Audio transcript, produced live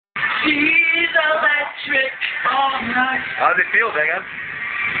She's electric. Oh, nice. How does it feel, Megan?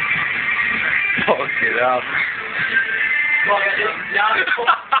 Fucking hell.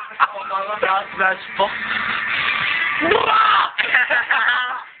 That's fuck.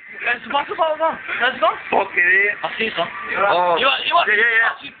 Let's go. Let's go. Fucking idiot. I'll see you, son. Oh. You want?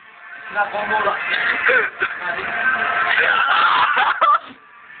 Yeah. One more.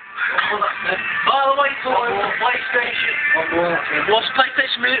 By the way, PlayStation. What's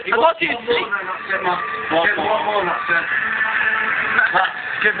PlayStation? What do you think? Give one more, that's it.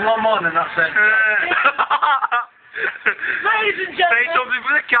 Give one more, and that's it. Ladies and Say gentlemen. something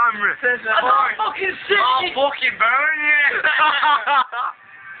for the camera. I'm not fucking sick. I'll fucking burn you.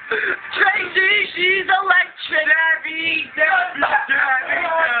 Tracy, she's electric. Derby. Go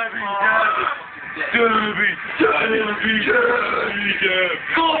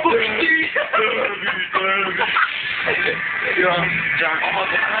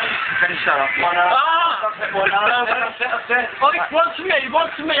Finish that off. One to me.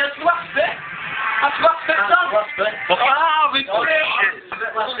 That's the last bit. That's the last bit, son. We got it.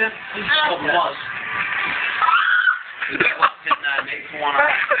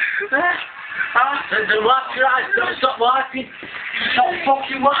 The last right, don't stop wiping. Stop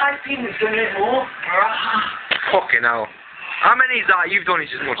fucking wiping, it's doing it more. Fucking hell. How many is that? You've done it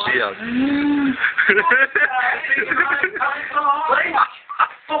as much as he has.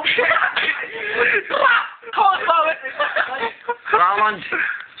 How long?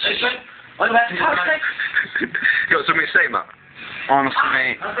 You got something to say, Matt? Honestly,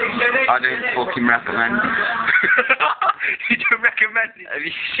 mate, I don't fucking recommend it. You don't recommend it? Have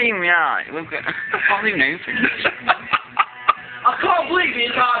you seen me out? Look at, I can't even open it. I can't believe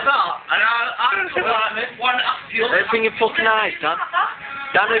it's like that. And I like this one after the other. Open your fucking eyes, Dan.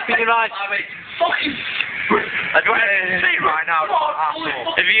 Dan, open your eyes. Fucking. I don't want to see right now.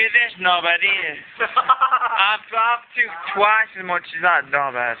 Asshole. Have you this knobhead here? I've took twice as much as that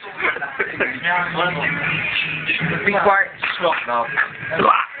knobhead. Be quiet. Stop now.